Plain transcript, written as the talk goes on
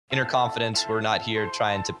Inner confidence, we're not here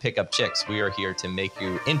trying to pick up chicks. We are here to make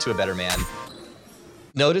you into a better man.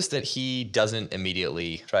 Notice that he doesn't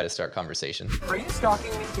immediately try to start conversation. Are you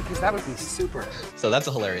stalking me? Because that would be super. So that's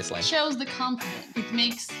a hilarious line. It shows the confidence. It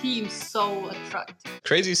makes him so attractive.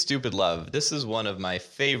 Crazy Stupid Love. This is one of my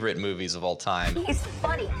favorite movies of all time. He's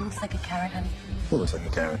funny. Looks like a carrot, honey. Who looks like a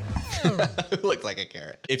carrot? Who looks like a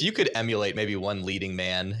carrot? If you could emulate maybe one leading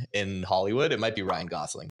man in Hollywood, it might be Ryan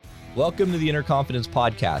Gosling. Welcome to the Inner Confidence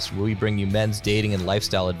Podcast, where we bring you men's dating and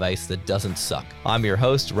lifestyle advice that doesn't suck. I'm your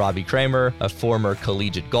host, Robbie Kramer, a former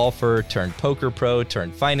collegiate golfer turned poker pro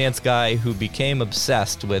turned finance guy who became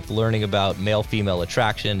obsessed with learning about male-female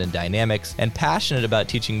attraction and dynamics and passionate about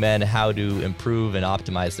teaching men how to improve and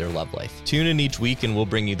optimize their love life. Tune in each week and we'll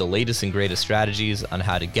bring you the latest and greatest strategies on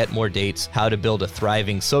how to get more dates, how to build a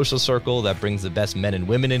thriving social circle that brings the best men and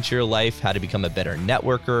women into your life, how to become a better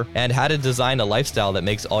networker, and how to design a lifestyle that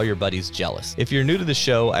makes all your buddies jealous. If you're new to the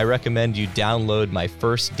show, I recommend you download my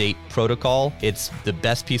first date protocol. It's the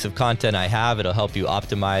best piece of content I have. It'll help you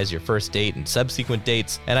optimize your first date and subsequent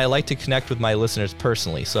dates. And I like to connect with my listeners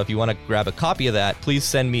personally. So if you want to grab a copy of that, please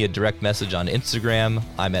send me a direct message on Instagram.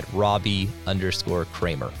 I'm at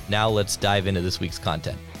Robbie_Kramer. Now let's dive into this week's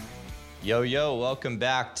content. Yo, welcome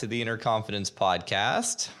back to the Inner Confidence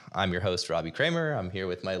Podcast. I'm your host, Robbie Kramer. I'm here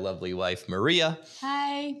with my lovely wife, Maria.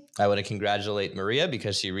 Hi. I want to congratulate Maria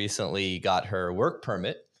because she recently got her work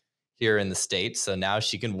permit here in the States. So now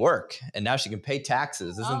she can work and now she can pay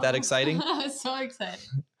taxes. Isn't that exciting? So exciting.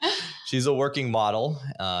 She's a working model.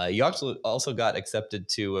 You also got accepted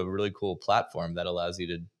to a really cool platform that allows you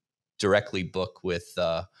to directly book with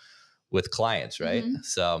clients, right? Mm-hmm.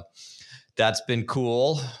 So that's been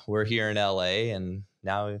cool. We're here in LA and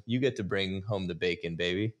now you get to bring home the bacon,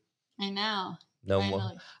 baby. I know. No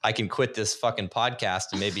more. I can quit this fucking podcast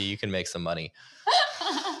and maybe you can make some money.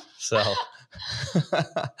 So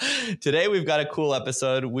today we've got a cool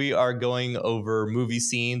episode. We are going over movie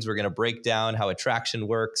scenes. We're going to break down how attraction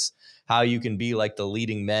works, how you can be like the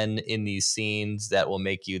leading men in these scenes that will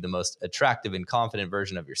make you the most attractive and confident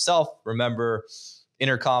version of yourself. Remember,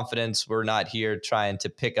 inner confidence, we're not here trying to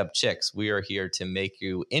pick up chicks. We are here to make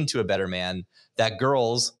you into a better man that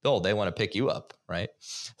girls, they want to pick you up, right?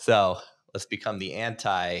 So let's become the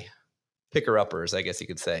anti-picker-uppers, I guess you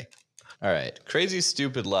could say. All right, Crazy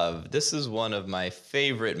Stupid Love. This is one of my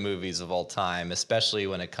favorite movies of all time, especially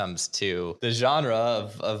when it comes to the genre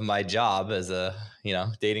of my job as a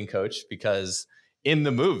dating coach, because in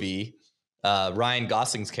the movie, Ryan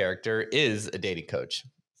Gosling's character is a dating coach.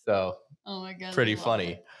 So oh my God, pretty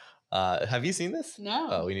funny. Have you seen this? No.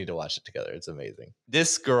 Oh, we need to watch it together. It's amazing.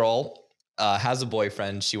 This girl has a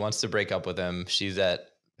boyfriend. She wants to break up with him. She's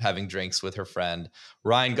having drinks with her friend.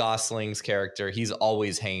 Ryan Gosling's character, he's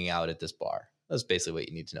always hanging out at this bar. That's basically what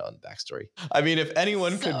you need to know in the backstory. I mean, if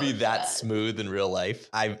anyone could be that smooth in real life,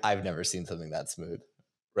 I've never seen something that smooth,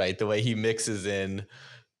 right? The way he mixes in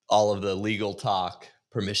all of the legal talk,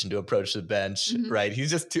 permission to approach the bench, right? He's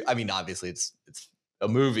just obviously it's a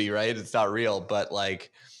movie, right? It's not real, but like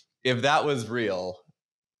if that was real,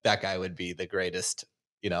 that guy would be the greatest,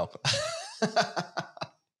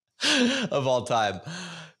 of all time.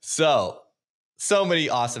 So many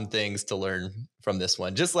awesome things to learn from this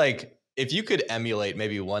one. Just like if you could emulate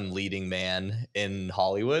maybe one leading man in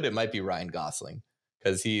Hollywood, it might be Ryan Gosling,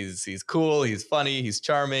 because he's cool, he's funny, he's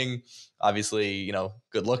charming, obviously,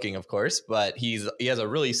 good looking, of course, but he has a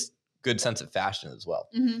really good sense of fashion as well.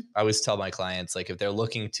 Mm-hmm. I always tell my clients, like if they're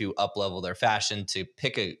looking to up-level their fashion, to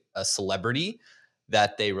pick a celebrity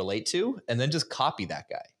that they relate to and then just copy that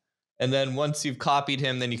guy. And then once you've copied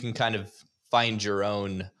him, then you can kind of find your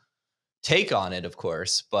own take on it, of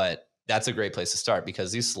course. But that's a great place to start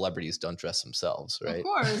because these celebrities don't dress themselves, right? Of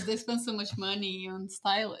course, they spend so much money on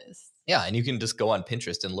stylists. Yeah, and you can just go on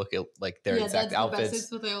Pinterest and look at like their exact outfits.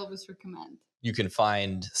 That's what I always recommend. You can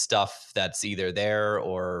find stuff that's either there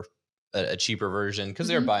or a cheaper version because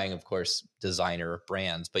they're buying, of course, designer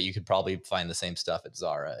brands, but you could probably find the same stuff at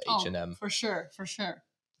Zara, H&M. For sure.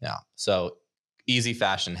 Yeah. So easy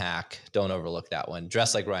fashion hack. Don't overlook that one.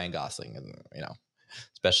 Dress like Ryan Gosling, and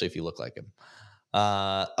especially if you look like him.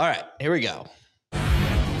 All right, here we go.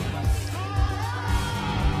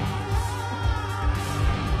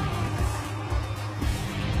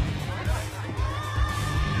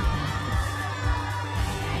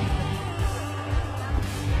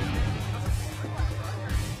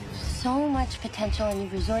 So much potential, and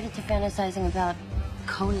you've resorted to fantasizing about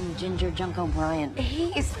Conan Ginger Junk O'Brien. He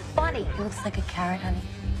is funny. He looks like a carrot, honey.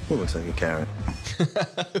 Who looks like a carrot? Who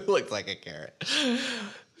looks like a carrot?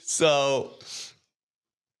 So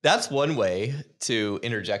that's one way to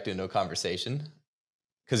interject into a conversation,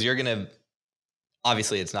 because you're going to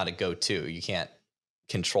obviously it's not a go-to. You can't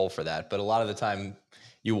control for that. But a lot of the time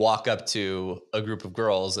you walk up to a group of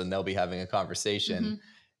girls and they'll be having a conversation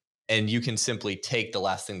and you can simply take the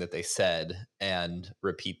last thing that they said and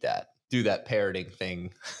repeat that. Do that parroting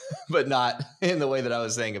thing, but not in the way that I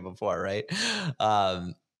was saying it before, right?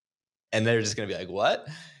 And they're just going to be like, what?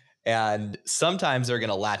 And sometimes they're going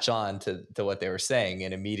to latch on to what they were saying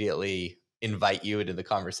and immediately invite you into the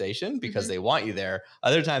conversation because they want you there.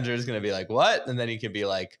 Other times they're just going to be like, what? And then you can be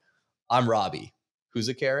like, I'm Robbie. Who's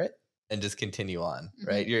a carrot? And just continue on,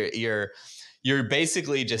 right? You're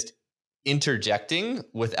basically just interjecting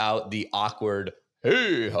without the awkward,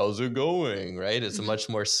 hey, how's it going? Right? It's a much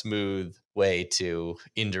more smooth way to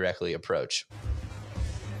indirectly approach.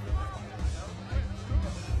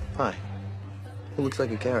 Hi. Who looks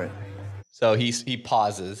like a carrot? So he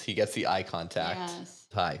pauses, he gets the eye contact. Yes.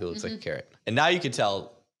 Hi, who looks like a carrot? And now you can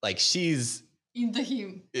tell, like, she's into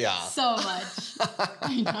him. Yeah. So much.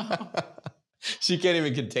 I know. She can't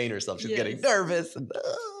even contain herself. She's getting nervous.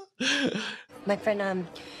 My friend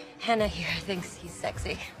Hannah here thinks he's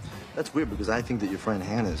sexy. That's weird because I think that your friend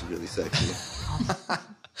Hannah is really sexy.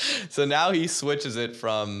 So now he switches it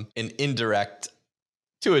from an indirect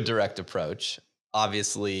to a direct approach.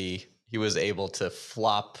 Obviously, he was able to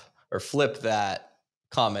flip that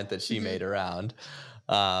comment that she made around.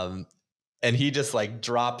 And he just like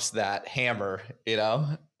drops that hammer, you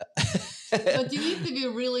know? But you need to be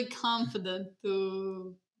really confident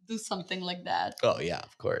to do something like that. Oh, yeah,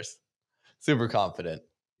 of course. Super confident.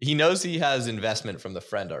 He knows he has investment from the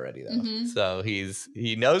friend already, though. So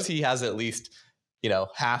he knows he has at least,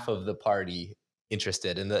 half of the party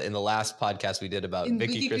interested. In the last podcast we did about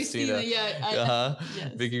Vicky Cristina.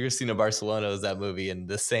 Vicky Cristina Barcelona was that movie, and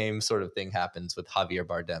the same sort of thing happens with Javier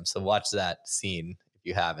Bardem. So watch that scene if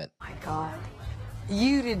you haven't. My God.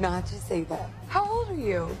 You did not just say that. How old are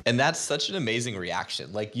you? And that's such an amazing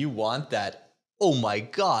reaction. Like, you want that, oh my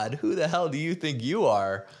God, who the hell do you think you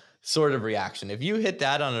are sort of reaction. If you hit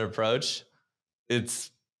that on an approach,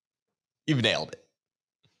 you've nailed it.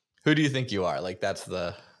 Who do you think you are? Like, that's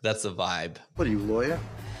the vibe. What are you, lawyer?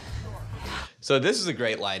 So this is a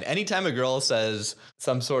great line. Anytime a girl says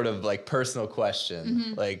some sort of like personal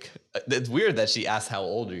question, like, it's weird that she asks, how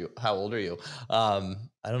old are you? How old are you? I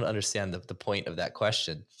don't understand the point of that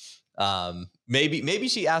question. Maybe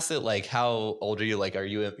she asked it like, how old are you? Like,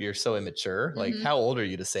 you're so immature. Like, how old are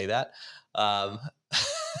you to say that?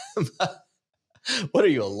 What are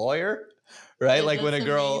you, a lawyer? Right? Yeah, like when a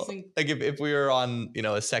girl, amazing. Like if we were on,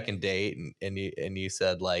 a second date and you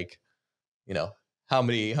said like, how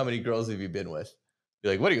many girls have you been with?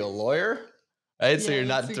 You're like, what are you, a lawyer? Right? Yeah, so you're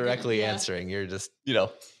not directly answering. You're just,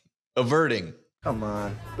 averting. Come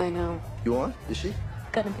on. I know. You are? Is she?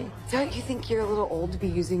 Gonna be. Don't you think you're a little old to be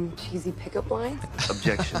using cheesy pickup lines?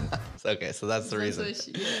 Objection. Okay, so that's the reason.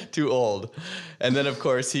 Too old. And then, of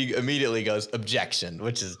course, he immediately goes, objection,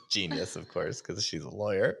 which is genius, of course, because she's a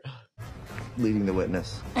lawyer. Leading the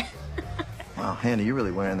witness. Wow, Hannah, you're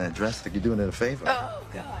really wearing that dress like you're doing it a favor. Oh,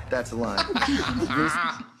 God. That's a line.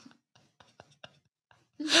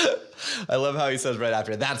 I love how he says right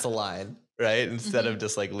after, that's a line. Right? Instead of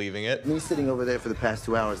just like leaving it. Me sitting over there for the past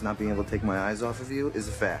 2 hours not being able to take my eyes off of you is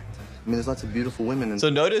a fact. I mean, there's lots of beautiful women. So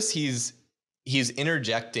notice he's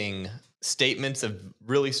interjecting statements of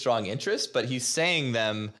really strong interest, but he's saying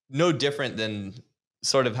them no different than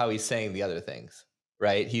sort of how he's saying the other things,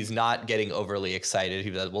 right? He's not getting overly excited.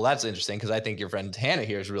 He says, well, that's interesting because I think your friend Hannah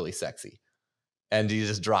here is really sexy. And he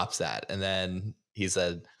just drops that. And then he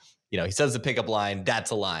said, he says the pickup line, that's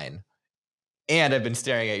a line. And I've been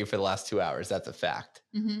staring at you for the last 2 hours. That's a fact,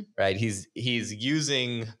 right? He's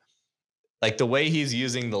using, like, the way he's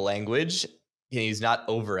using the language, he's not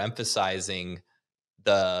overemphasizing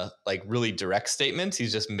the, like, really direct statements.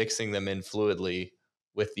 He's just mixing them in fluidly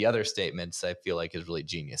with the other statements. I feel like is really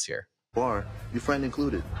genius here. Or your friend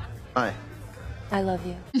included. Hi. I love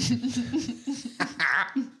you.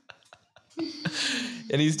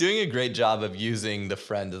 And he's doing a great job of using the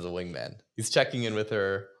friend as a wingman. He's checking in with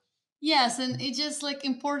her. Yes, and it's just like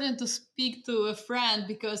important to speak to a friend,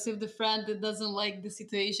 because if the friend doesn't like the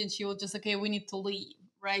situation, she will just, okay, we need to leave,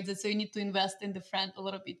 right? And so you need to invest in the friend a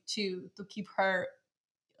little bit too, to keep her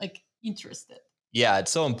like interested. Yeah, it's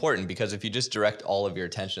so important because if you just direct all of your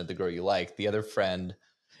attention at the girl you like, the other friend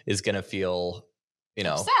is going to feel,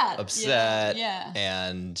 upset. Yeah.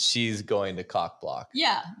 And she's going to cock block.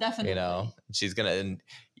 Yeah, definitely. She's going to, and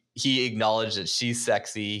he acknowledged that she's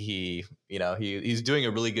sexy. He's doing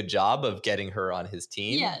a really good job of getting her on his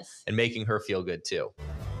team. Yes. And making her feel good too.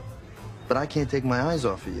 But I can't take my eyes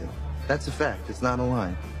off of you. That's a fact. It's not a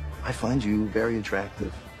line. I find you very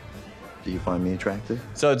attractive. Do you find me attractive?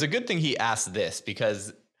 So it's a good thing he asked this,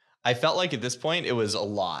 because I felt like at this point it was a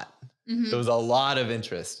lot. It was a lot of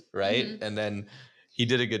interest, right? And then he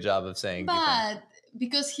did a good job of saying, but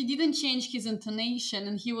because he didn't change his intonation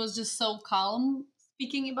and he was just so calm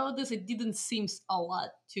speaking about this, it didn't seem a lot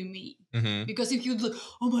to me. Because if you'd like,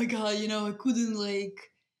 oh my God, you know, I couldn't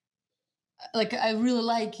like I really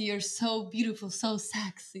like you. You're so beautiful, so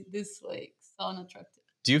sexy. This like so unattractive.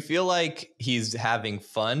 Do you feel like he's having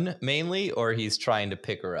fun mainly, or he's trying to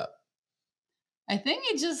pick her up? I think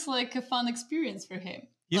it's just like a fun experience for him.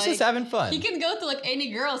 He's like, just having fun. He can go to like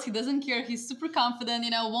any girls. He doesn't care. He's super confident.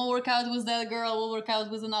 You know, won't work out with that girl. Won't work out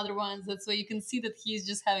with another one. That's why you can see that he's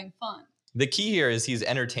just having fun. The key here is he's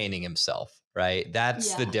entertaining himself, right?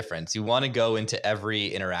 That's the difference. You want to go into every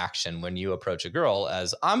interaction when you approach a girl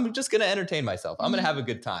as, I'm just going to entertain myself. I'm going to have a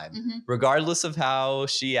good time. Regardless of how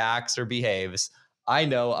she acts or behaves, I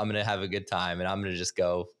know I'm going to have a good time, and I'm going to just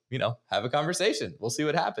go, you know, have a conversation. We'll see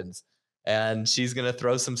what happens. And she's going to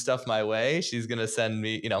throw some stuff my way. She's going to send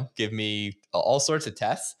me, you know, give me all sorts of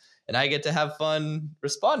tests, and I get to have fun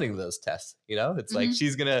responding to those tests. You know, it's like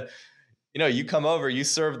she's going to, you know, you come over, you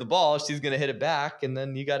serve the ball, she's going to hit it back, and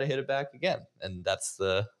then you got to hit it back again. And that's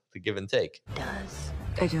the give and take. Does.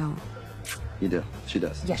 I don't. You do. She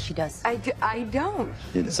does. Yes, she does. I don't.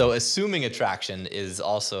 You do. So assuming attraction is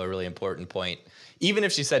also a really important point. Even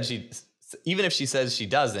if she says she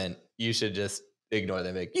doesn't, you should just ignore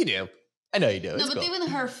them. Like, you do. I know you do. No, it's but cool. even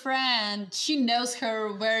her friend, she knows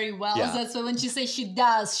her very well. Yeah. That's why when she says she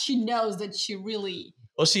does, she knows that she really.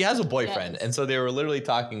 Well, she has a boyfriend. Yes. And so they were literally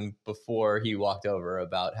talking before he walked over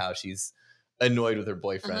about how she's annoyed with her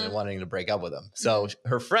boyfriend and wanting to break up with him. So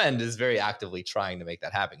her friend is very actively trying to make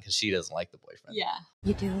that happen because she doesn't like the boyfriend. Yeah.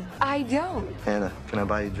 You do. I don't. Hannah, can I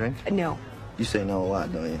buy you a drink? No. You say no a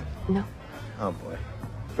lot, don't you? No. Oh, boy.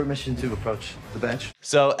 Permission to approach the bench?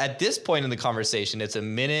 So at this point in the conversation, it's a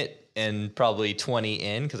minute and probably 20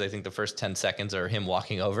 in, because I think the first 10 seconds are him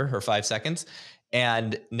walking over, or 5 seconds.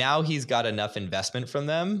 And now he's got enough investment from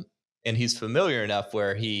them, and he's familiar enough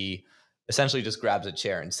where he essentially just grabs a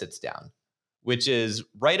chair and sits down, which is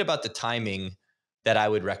right about the timing that I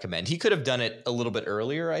would recommend. He could have done it a little bit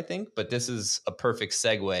earlier, I think, but this is a perfect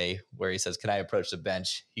segue where he says, can I approach the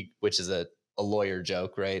bench? Which is a lawyer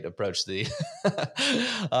joke, right? Approach the,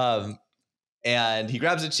 and he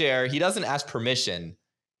grabs a chair. He doesn't ask permission.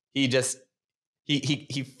 He just,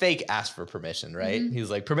 he fake asked for permission, right? He's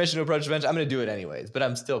like, permission to approach the bench. I'm going to do it anyways, but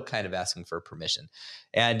I'm still kind of asking for permission.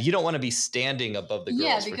 And you don't want to be standing above the girls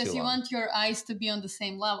Yeah, for because too you long. want your eyes to be on the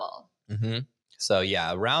same level. So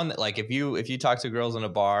yeah, around, like if you talk to girls in a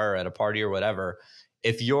bar or at a party or whatever,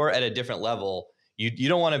 if you're at a different level, you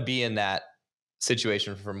don't want to be in that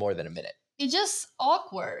situation for more than a minute. It's just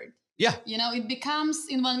awkward. Yeah. You know, it becomes,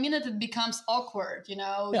 in 1 minute, it becomes awkward, you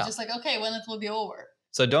know? Yeah. Just like, okay, when it will be over.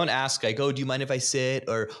 So don't ask like, oh, do you mind if I sit?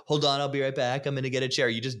 Or hold on, I'll be right back. I'm going to get a chair.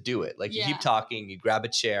 You just do it. Like you keep talking, you grab a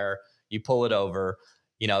chair, you pull it over,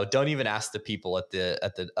 you know, don't even ask the people at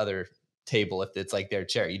the other table if it's like their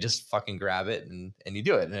chair. You just fucking grab it and you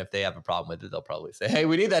do it. And if they have a problem with it, they'll probably say, hey,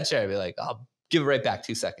 we need that chair. I'll be like, I'll give it right back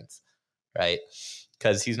 2 seconds. Right.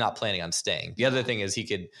 Because he's not planning on staying. The other thing is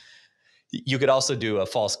you could also do a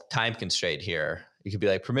false time constraint here. You could be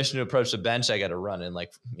like, permission to approach the bench. I got to run in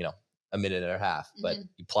like, you know, a minute and a half, but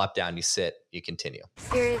you plop down, you sit, you continue.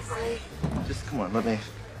 Seriously? Just come on, let me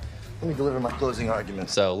deliver my closing argument.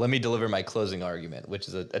 So let me deliver my closing argument, which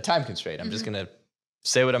is a time constraint. I'm just going to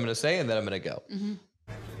say what I'm going to say, and then I'm going to go.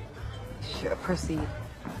 Sure, proceed.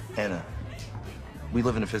 Hannah, we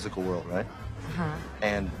live in a physical world, right?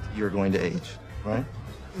 And you're going to age, right?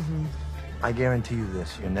 I guarantee you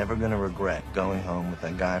this, you're never going to regret going home with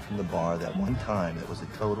that guy from the bar that one time that was a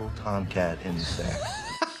total tomcat insect.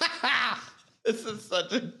 This is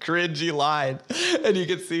such a cringy line. And you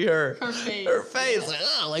can see her face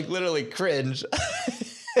like literally cringe.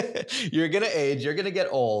 You're going to age, you're going to get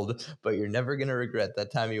old, but you're never going to regret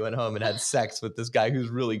that time you went home and had sex with this guy who's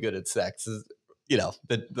really good at sex. Is, you know,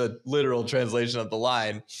 the literal translation of the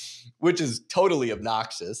line, which is totally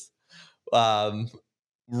obnoxious.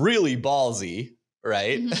 Really ballsy,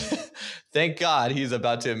 right? Thank God he's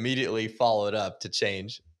about to immediately follow it up to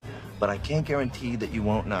change. But I can't guarantee that you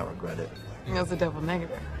won't not regret it. That's a double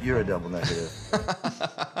negative. You're a double negative.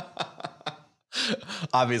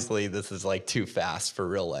 Obviously, this is like too fast for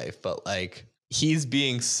real life, but like he's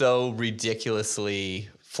being so ridiculously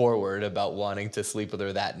forward about wanting to sleep with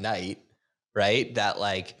her that night, right? That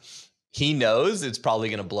like he knows it's probably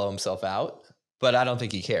going to blow himself out, but I don't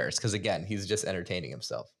think he cares because, again, he's just entertaining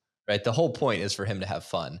himself, right? The whole point is for him to have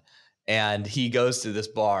fun. And he goes to this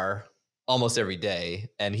bar almost every day,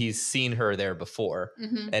 and he's seen her there before,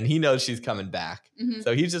 Mm-hmm. and he knows she's coming back. Mm-hmm.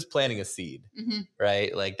 So he's just planting a seed, Mm-hmm.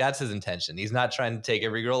 right? Like that's his intention. He's not trying to take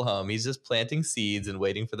every girl home. He's just planting seeds and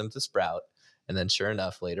waiting for them to sprout. And then sure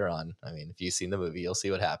enough, later on, I mean, if you've seen the movie, you'll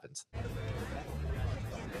see what happens.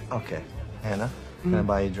 Okay, Hannah, can I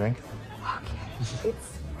buy you a drink? Okay.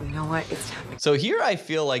 You know what? It's time. So here I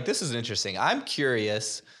feel like this is interesting. I'm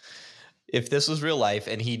curious if this was real life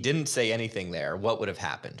and he didn't say anything there, what would have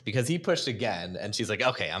happened? Because he pushed again and she's like,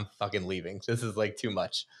 okay, I'm fucking leaving. This is like too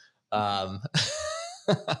much. Now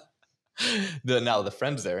the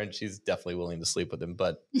friend's there and she's definitely willing to sleep with him,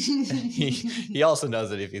 but he also knows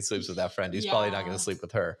that if he sleeps with that friend, he's probably not going to sleep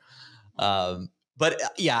with her. But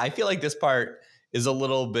yeah, I feel like this part is a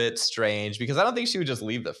little bit strange because I don't think she would just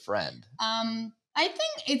leave the friend. I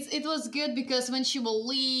think it was good because when she will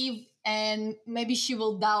leave and maybe she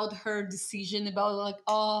will doubt her decision about like,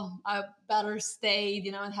 oh, I better stay,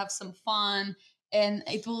 and have some fun, and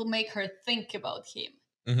it will make her think about him.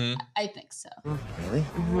 Mm-hmm. I think so. Really?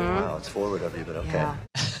 Mm-hmm. Wow, it's forward of you, but okay. Yeah.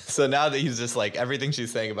 So now that he's just like everything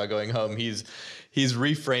she's saying about going home, he's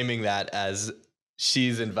reframing that as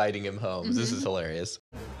she's inviting him home. Mm-hmm. This is hilarious.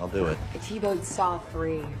 I'll do it. T-Bone Saw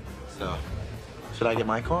 3. So, should I get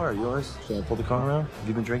my car or yours? Should I pull the car around? Have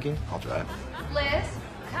you been drinking? I'll drive. Liz,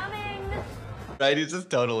 coming. Right? He's just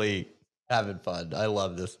totally having fun. I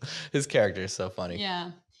love this. His character is so funny.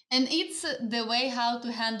 Yeah. And it's the way how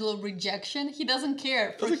to handle rejection. He doesn't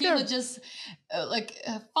care. For him, it's just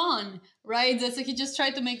fun, right? That's like he just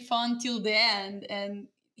tried to make fun till the end. And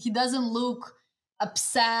he doesn't look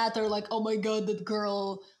upset or like, oh my God, that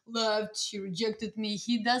girl left. She rejected me.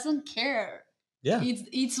 He doesn't care. Yeah.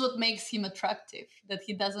 It's what makes him attractive, that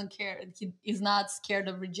he doesn't care. He is not scared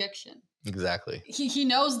of rejection. Exactly. He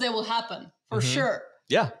knows that will happen for sure.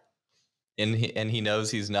 Yeah. And he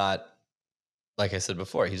knows he's not, like I said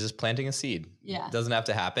before, he's just planting a seed. Yeah. It doesn't have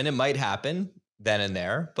to happen. It might happen then and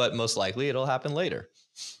there, but most likely it'll happen later.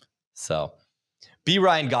 So be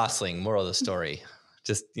Ryan Gosling, moral of the story.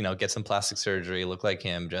 Just, get some plastic surgery, look like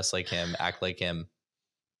him, dress like him, act like him.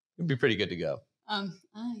 It'd be pretty good to go.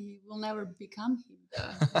 You will never become him,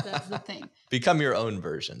 though. That's the thing. Become your own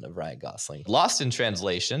version of Ryan Gosling. Lost in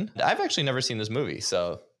Translation. I've actually never seen this movie,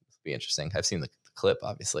 so it'll be interesting. I've seen the clip,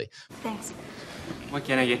 obviously. Thanks. What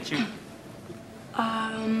can I get you?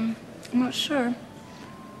 I'm not sure.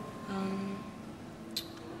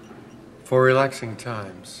 For relaxing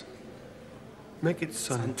times, make it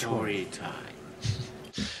Suntory time.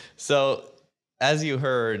 So, as you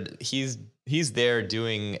heard, he's there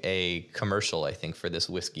doing a commercial, I think, for this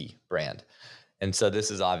whiskey brand. And so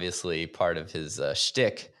this is obviously part of his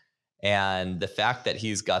shtick. And the fact that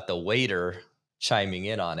he's got the waiter chiming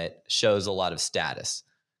in on it shows a lot of status.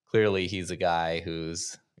 Clearly, he's a guy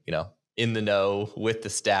who's, in the know with the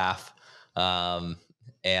staff.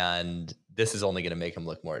 And this is only going to make him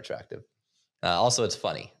look more attractive. Also, it's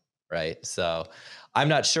funny, right? So I'm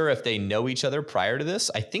not sure if they know each other prior to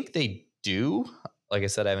this. I think they do. Like I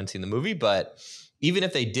said, I haven't seen the movie, but even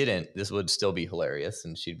if they didn't, this would still be hilarious.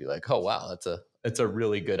 And she'd be like, oh, wow, it's a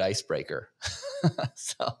really good icebreaker.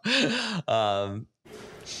 I'll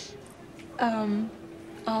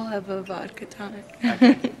have a vodka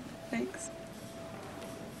tonic. Thanks.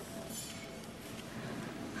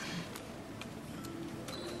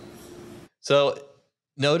 So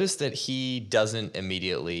notice that he doesn't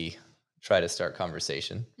immediately try to start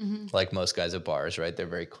conversation like most guys at bars, right? They're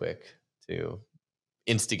very quick to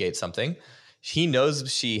instigate something. He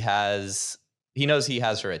knows he has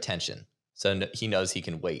her attention. So he knows he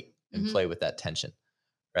can wait and play with that tension,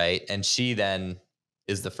 right? And she then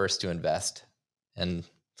is the first to invest and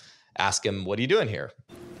ask him, what are you doing here?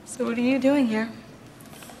 So what are you doing here?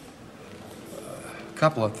 A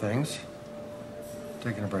couple of things.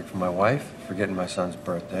 Taking a break from my wife, forgetting my son's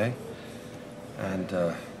birthday, and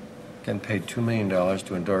getting paid $2 million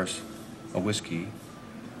to endorse a whiskey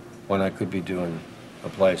when I could be doing a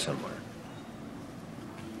play somewhere.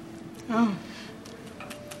 Oh.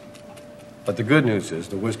 But the good news is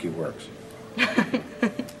the whiskey works.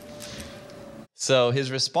 So his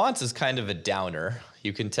response is kind of a downer.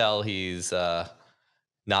 You can tell he's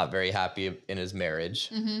not very happy in his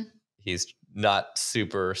marriage. He's not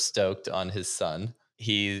super stoked on his son.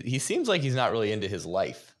 He seems like he's not really into his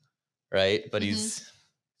life, right? But he's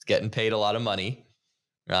getting paid a lot of money.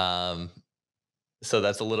 So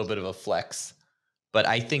that's a little bit of a flex. But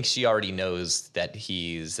I think she already knows that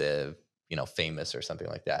he's famous or something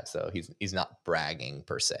like that. So he's not bragging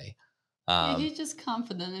per se. He's just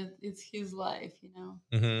confident. It's his life,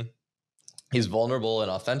 He's vulnerable and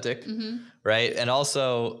authentic, right? And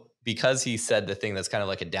also because he said the thing that's kind of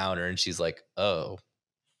like a downer, and she's like, "Oh,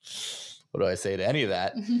 what do I say to any of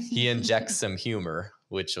that? He injects some humor,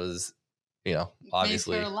 which was,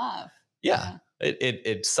 obviously makes her laugh. Yeah.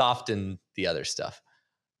 It softened the other stuff.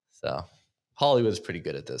 So Hollywood's pretty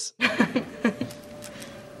good at this.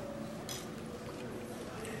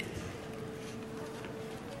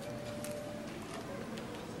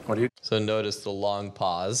 So notice the long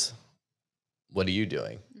pause. What are you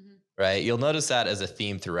doing? Mm-hmm. Right? You'll notice that as a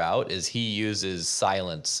theme throughout is he uses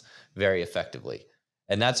silence very effectively.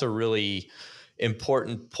 And that's a really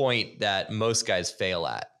important point that most guys fail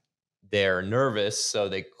at. They're nervous, so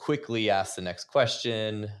they quickly ask the next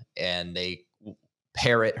question and they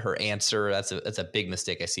parrot her answer. That's a big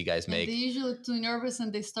mistake I see guys make. And they usually too nervous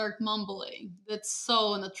and they start mumbling. That's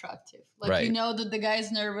so unattractive. Like, right. You know that the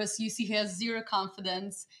guy's nervous. You see he has zero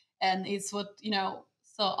confidence, and it's what,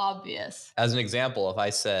 so obvious. As an example, if I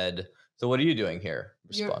said, so what are you doing here?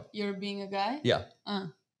 Respond. You're being a guy? Yeah. I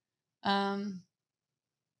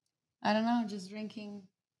don't know, just drinking.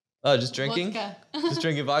 Oh, just drinking? Vodka. Just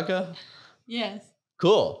drinking vodka? Yes.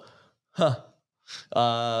 Cool. Huh.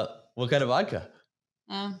 What kind of vodka?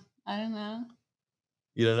 I don't know.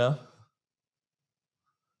 You don't know?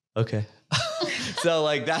 Okay. So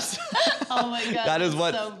that's oh my God, that is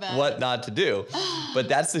what not to do. But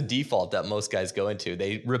that's the default that most guys go into.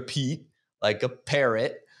 They repeat like a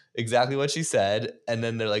parrot exactly what she said, and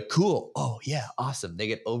then they're like, cool. Oh yeah, awesome. They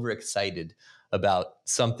get overexcited about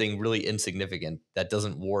something really insignificant that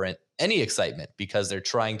doesn't warrant any excitement because they're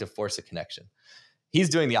trying to force a connection. He's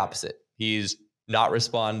doing the opposite. He's not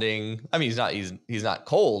responding. I mean, he's not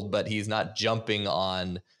cold, but he's not jumping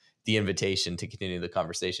on the invitation to continue the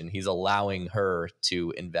conversation. He's allowing her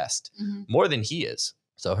to invest more than he is.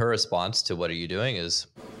 So her response to what are you doing is,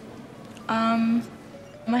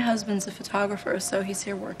 my husband's a photographer, so he's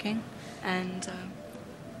here working, and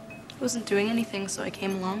wasn't doing anything, so I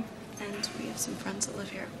came along, and we have some friends that live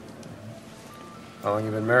here. How long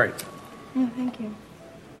have you been married? Oh, thank you.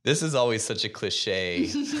 This is always such a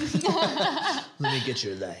cliche. Let me get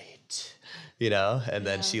your light, and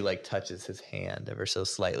then she touches his hand ever so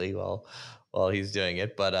slightly while he's doing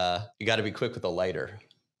it. But you got to be quick with a lighter.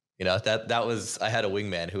 That was, I had a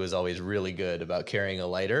wingman who was always really good about carrying a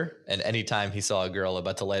lighter. And anytime he saw a girl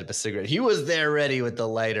about to light up a cigarette, he was there ready with the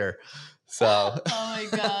lighter. So, oh my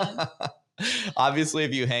God. Obviously,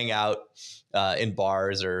 if you hang out in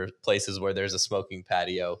bars or places where there's a smoking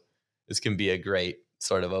patio, this can be a great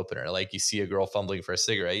sort of opener. Like you see a girl fumbling for a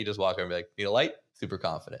cigarette, you just walk over and be like, need a light? Super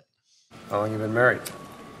confident. How long have you been married?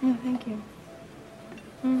 Oh, thank you.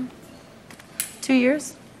 2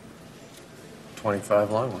 years. 25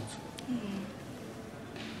 long ones.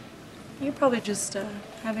 You're probably just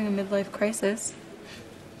having a midlife crisis.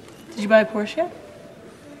 Did you buy a Porsche yet?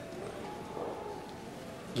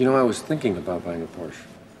 I was thinking about buying a Porsche.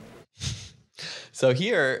 So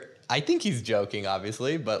here, I think he's joking,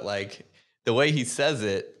 obviously, but the way he says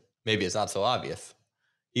it, maybe it's not so obvious.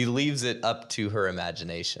 He leaves it up to her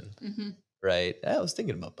imagination, right? I was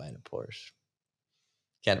thinking about buying a Porsche.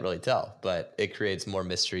 Can't really tell, but it creates more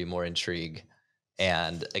mystery, more intrigue.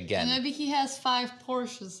 And again, and maybe he has 5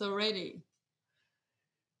 Porsches already.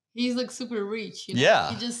 He's super rich.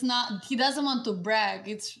 Yeah. He doesn't want to brag.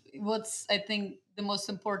 It's what's, I think, the most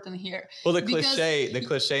important here. Well, the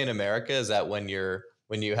cliche in America is that when you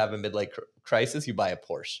have a midlife crisis, you buy a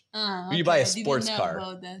Porsche. Okay. You buy a sports car.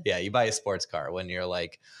 About that. Yeah, you buy a sports car when you're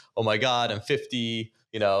like, oh my God, I'm 50,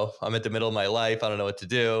 I'm at the middle of my life. I don't know what to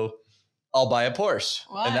do. I'll buy a Porsche.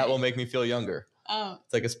 Why? And that will make me feel younger. Oh.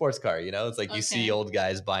 It's like a sports car, It's like you see old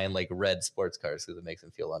guys buying red sports cars because it makes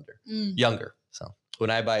them feel younger. So when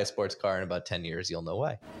I buy a sports car in about 10 years, you'll know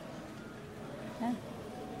why. Yeah.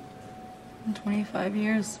 In 25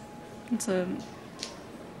 years. It's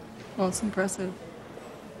impressive.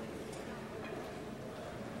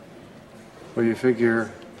 Well, you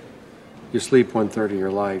figure you sleep 1/3 of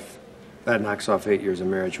your life. That knocks off 8 years of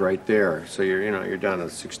marriage right there. So you're down to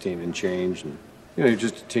 16 and change, and you're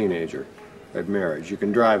just a teenager at marriage. You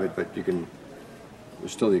can drive it, but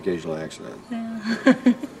there's still the occasional accident. Yeah.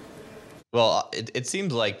 Well, it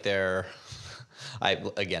seems like I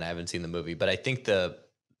haven't seen the movie, but I think the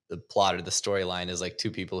plot or the storyline is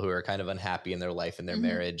 2 people who are kind of unhappy in their life and their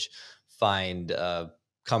marriage find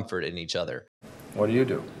comfort in each other. What do you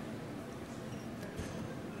do?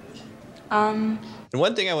 And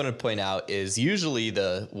one thing I want to point out is usually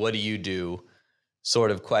the what do you do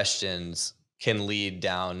sort of questions can lead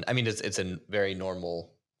down. I mean, it's a very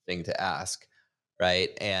normal thing to ask, right?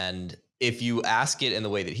 And if you ask it in the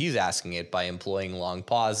way that he's asking it by employing long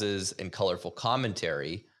pauses and colorful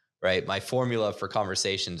commentary, right? My formula for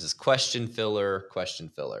conversations is question filler, question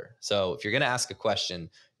filler. So if you're going to ask a question,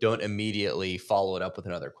 don't immediately follow it up with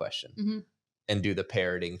another question and do the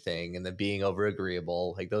parroting thing and the being over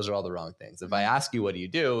agreeable. Like those are all the wrong things. If I ask you, what do you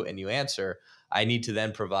do? And you answer, I need to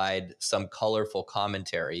then provide some colorful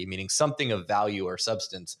commentary, meaning something of value or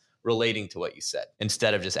substance relating to what you said,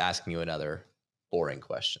 instead of just asking you another boring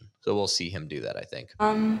question. So we'll see him do that, I think.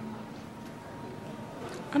 I'm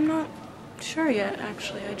not sure yet,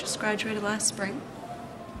 actually. I just graduated last spring.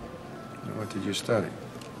 What did you study?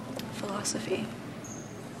 Philosophy.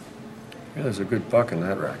 Yeah, there's a good buck in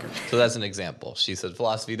that racket. So that's an example. She said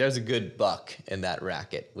philosophy, there's a good buck in that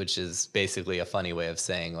racket, which is basically a funny way of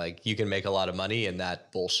saying like you can make a lot of money in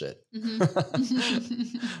that bullshit.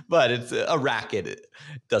 But it's a racket. It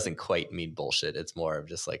doesn't quite mean bullshit. It's more of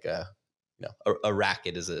just like a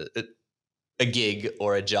racket is a gig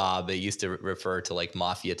or a job. It used to refer to like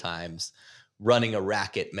mafia times. Running a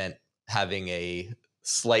racket meant having a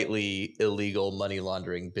slightly illegal money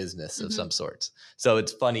laundering business of some sorts. So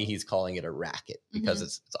it's funny he's calling it a racket because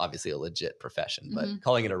it's obviously a legit profession, but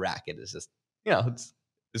calling it a racket is just,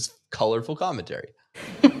 it's colorful commentary.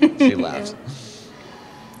 She laughs.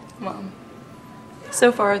 Well,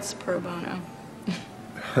 so far it's pro bono.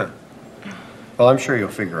 Well, I'm sure you'll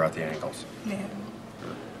figure out the angles. Yeah.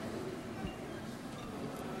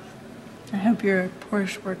 I hope your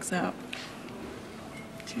Porsche works out.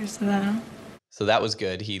 Cheers to that. So that was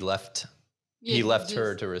good. He left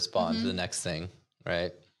her to respond to the Mm-hmm. next thing,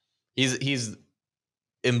 right? He's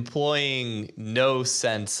employing no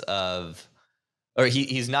sense of, or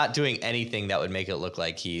he's not doing anything that would make it look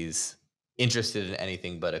like he's interested in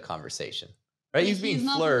anything but a conversation, right? He's being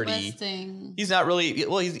flirty. He's not really,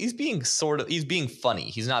 well, he's being he's being funny.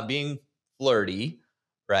 He's not being flirty,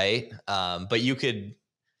 right? But you could,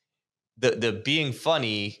 the being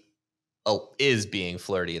funny is being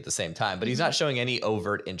flirty at the same time, but he's not showing any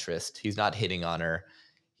overt interest. He's not hitting on her.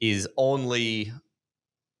 He's only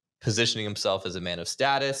positioning himself as a man of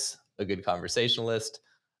status, a good conversationalist,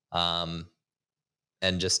 and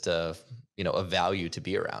just a value to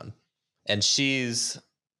be around. And she's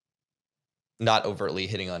not overtly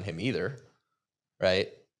hitting on him either, right?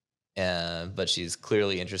 But she's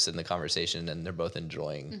clearly interested in the conversation, and they're both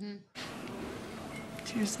enjoying.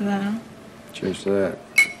 Cheers to that. Cheers to that.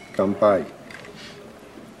 Kampai.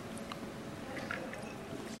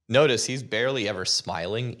 Notice he's barely ever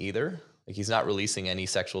smiling either. Like he's not releasing any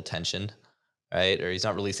sexual tension, right? Or he's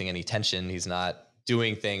not releasing any tension. He's not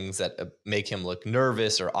doing things that make him look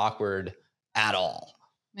nervous or awkward at all.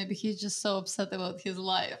 Maybe he's just so upset about his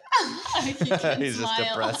life. He can't He's smile. just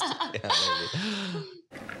depressed. Yeah, maybe.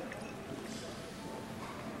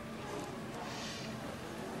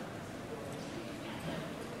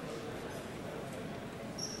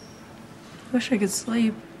 Wish I could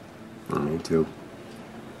sleep. Me too.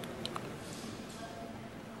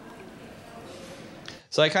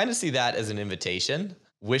 So I kind of see that as an invitation.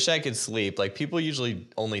 Wish I could sleep. Like people usually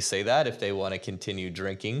only say that if they want to continue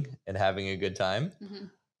drinking and having a good time.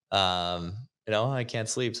 I can't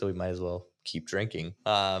sleep, so we might as well keep drinking.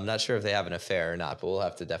 I'm not sure if they have an affair or not, but we'll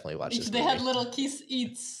have to definitely watch this If they movie. had little kiss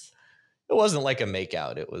eats, It wasn't like a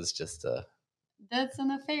makeout. It was just that's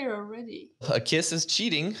an affair already. a kiss is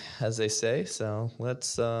cheating, as they say. So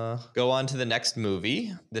let's go on to the next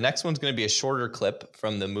movie. The next one's going to be a shorter clip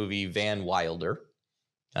from the movie Van Wilder.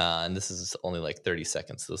 And this is only like 30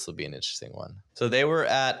 seconds. So this will be an interesting one. So they were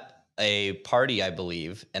at a party, I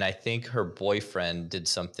believe. And I think her boyfriend did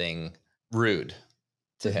something rude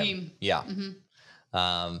to him. Yeah.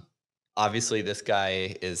 Obviously, this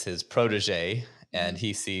guy is his protege. And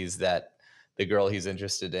he sees that the girl he's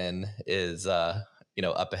interested in is,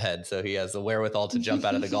 up ahead. So he has the wherewithal to jump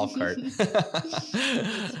out of the golf cart.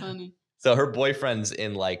 That's funny. So her boyfriend's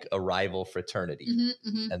in like a rival fraternity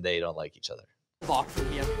and they don't like each other. Walk from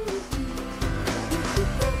here.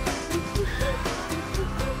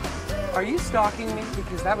 Are you stalking me?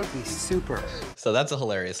 Because that would be super. So that's a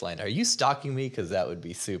hilarious line. Are you stalking me? Because that would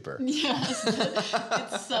be super. Yes,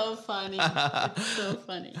 it's so funny. It's so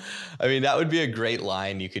funny. I mean, that would be a great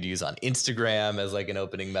line you could use on Instagram as like an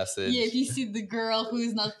opening message. Yeah, if you see the girl who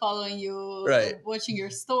is not following you, Right. watching your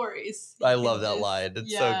stories. I love that line.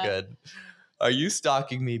 It's so good. Are you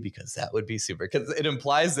stalking me? Because that would be super. Because it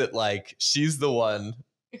implies that like she's the one,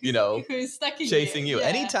 who's chasing you. Yeah.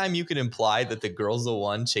 Anytime you can imply that the girl's the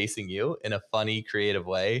one chasing you in a funny, creative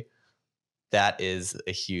way, that is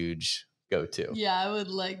a huge go-to. Yeah, I would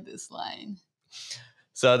like this line.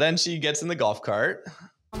 So then she gets in the golf cart.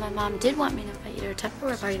 My mom did want me to invite you to a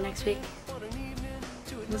Tupperware party next week.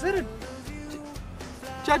 Was that a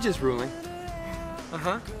judge's ruling?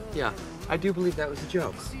 Yeah. I do believe that was a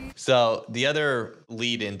joke. So the other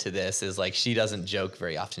lead into this is like she doesn't joke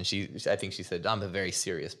very often. I think she said, I'm a very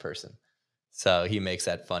serious person. So he makes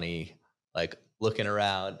that funny, like looking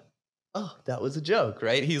around. Oh, that was a joke,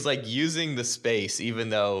 right? He's like using the space, even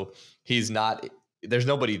though there's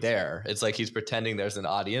nobody there. It's like he's pretending there's an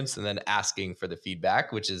audience and then asking for the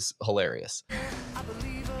feedback, which is hilarious.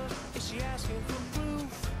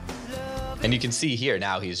 And you can see here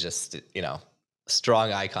now he's just,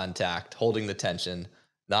 strong eye contact, holding the tension,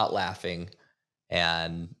 not laughing.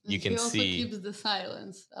 And you can see he also keeps the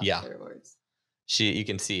silence afterwards. You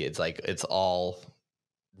can see it's like it's all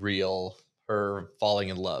real, her falling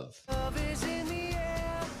in love.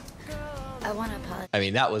 I want to apologize. I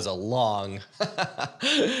mean, that was a long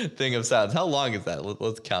thing of sounds. How long is that?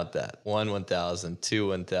 Let's count that. 1, 1,000, 2,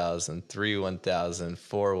 1,000, 3, 1,000,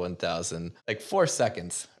 4, 1,000. Like 4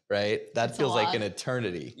 seconds, right? That feels like an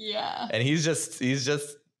eternity. Yeah. And he's just,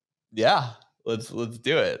 yeah, let's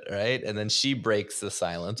do it, right? And then she breaks the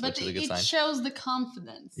silence, which is a good sign. It shows the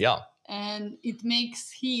confidence. Yeah. And it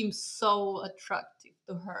makes him so attractive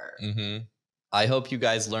to her. Mm-hmm. I hope you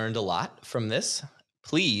guys learned a lot from this.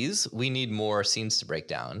 Please, we need more scenes to break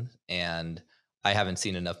down. And I haven't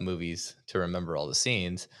seen enough movies to remember all the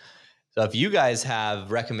scenes. So if you guys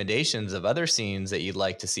have recommendations of other scenes that you'd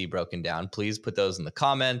like to see broken down, please put those in the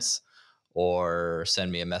comments or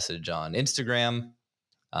send me a message on Instagram.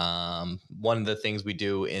 One of the things we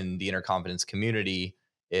do in the Inner Confidence community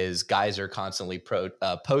is guys are constantly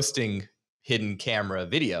posting hidden camera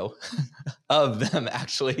video of them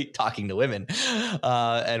actually talking to women.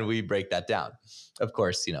 And we break that down. Of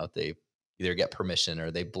course, they either get permission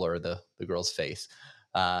or they blur the girl's face.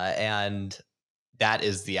 And that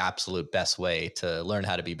is the absolute best way to learn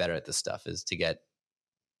how to be better at this stuff, is to get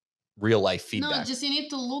real life feedback. No, just you need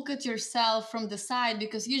to look at yourself from the side,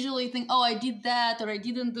 because usually you think, oh, I did that or I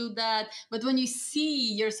didn't do that. But when you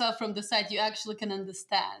see yourself from the side, you actually can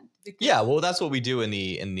understand. Yeah, well, that's what we do in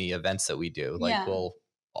the events that we do. Like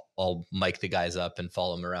I'll mic the guys up and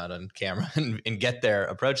follow them around on camera and get their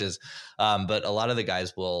approaches. But a lot of the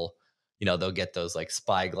guys will, they'll get those like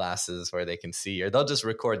spy glasses where they can see, or they'll just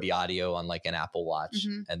record the audio on like an Apple Watch,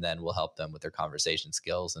 and then we'll help them with their conversation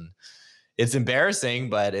skills. And it's embarrassing,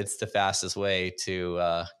 but it's the fastest way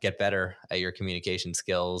to get better at your communication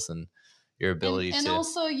skills and your ability and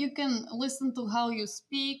also you can listen to how you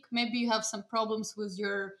speak. Maybe you have some problems with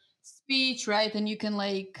your speech, right? And you can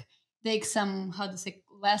like take some,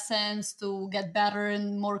 lessons to get better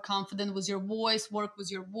and more confident with your voice, work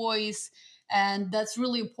with your voice. And that's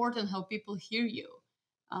really important, how people hear you.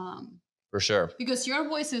 For sure. Because your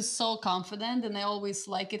voice is so confident, and I always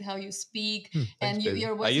like it how you speak. Thanks,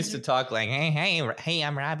 your voice. I used to talk like, hey,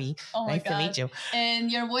 I'm Robbie. Oh nice to meet you.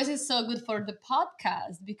 And your voice is so good for the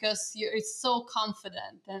podcast because it's so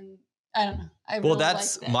confident. And I don't know. I really like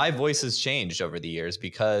that. My voice has changed over the years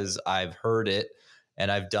because I've heard it and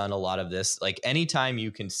I've done a lot of this. Like anytime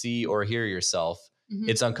you can see or hear yourself,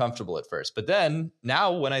 it's uncomfortable at first. But then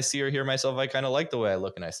now when I see or hear myself, I kind of like the way I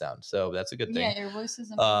look and I sound. So that's a good thing. Yeah, your voice is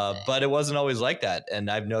amazing. But it wasn't always like that. And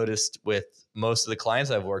I've noticed with most of the clients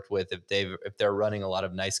I've worked with, if they're running a lot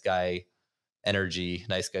of nice guy energy,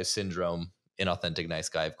 nice guy syndrome, inauthentic nice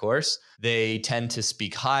guy, of course, they tend to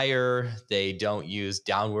speak higher. They don't use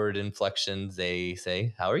downward inflections. They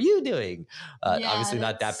say, how are you doing? Obviously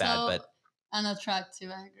not that bad, but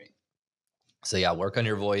unattractive. I agree. So yeah, work on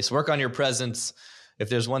your voice, work on your presence. If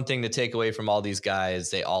there's one thing to take away from all these guys,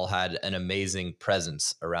 they all had an amazing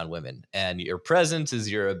presence around women. And your presence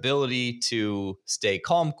is your ability to stay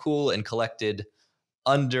calm, cool, and collected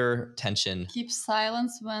under tension. Keep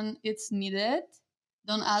silence when it's needed.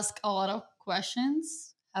 Don't ask a lot of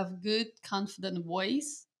questions. Have good, confident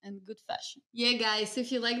voice and good fashion. Yeah, guys,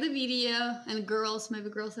 if you like the video, and girls, maybe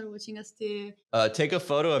girls are watching us too. Take a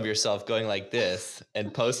photo of yourself going like this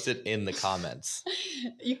and post it in the comments.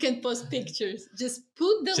 You can post pictures. Just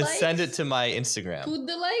put the likes. Just send it to my Instagram. Put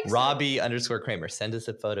the likes. Robbie_Kramer. Send us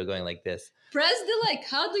a photo going like this. Press the like.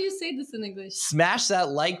 How do you say this in English? Smash that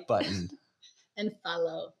like button. And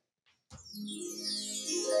follow.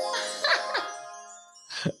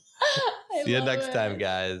 See you next time,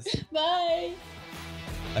 guys. Bye.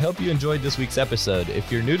 I hope you enjoyed this week's episode. If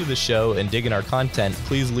you're new to the show and digging our content,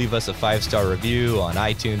 please leave us a 5-star review on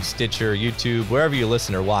iTunes, Stitcher, YouTube, wherever you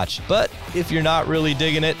listen or watch. But if you're not really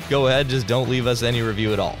digging it, go ahead, just don't leave us any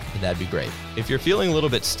review at all, and that'd be great. If you're feeling a little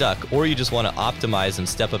bit stuck or you just want to optimize and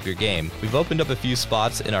step up your game, we've opened up a few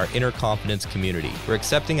spots in our Inner Confidence community. We're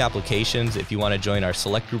accepting applications if you want to join our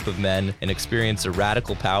select group of men and experience the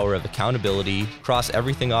radical power of accountability, cross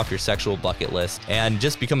everything off your sexual bucket list, and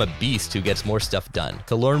just become a beast who gets more stuff done.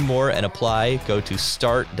 To learn more and apply, go to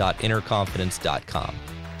start.innerconfidence.com.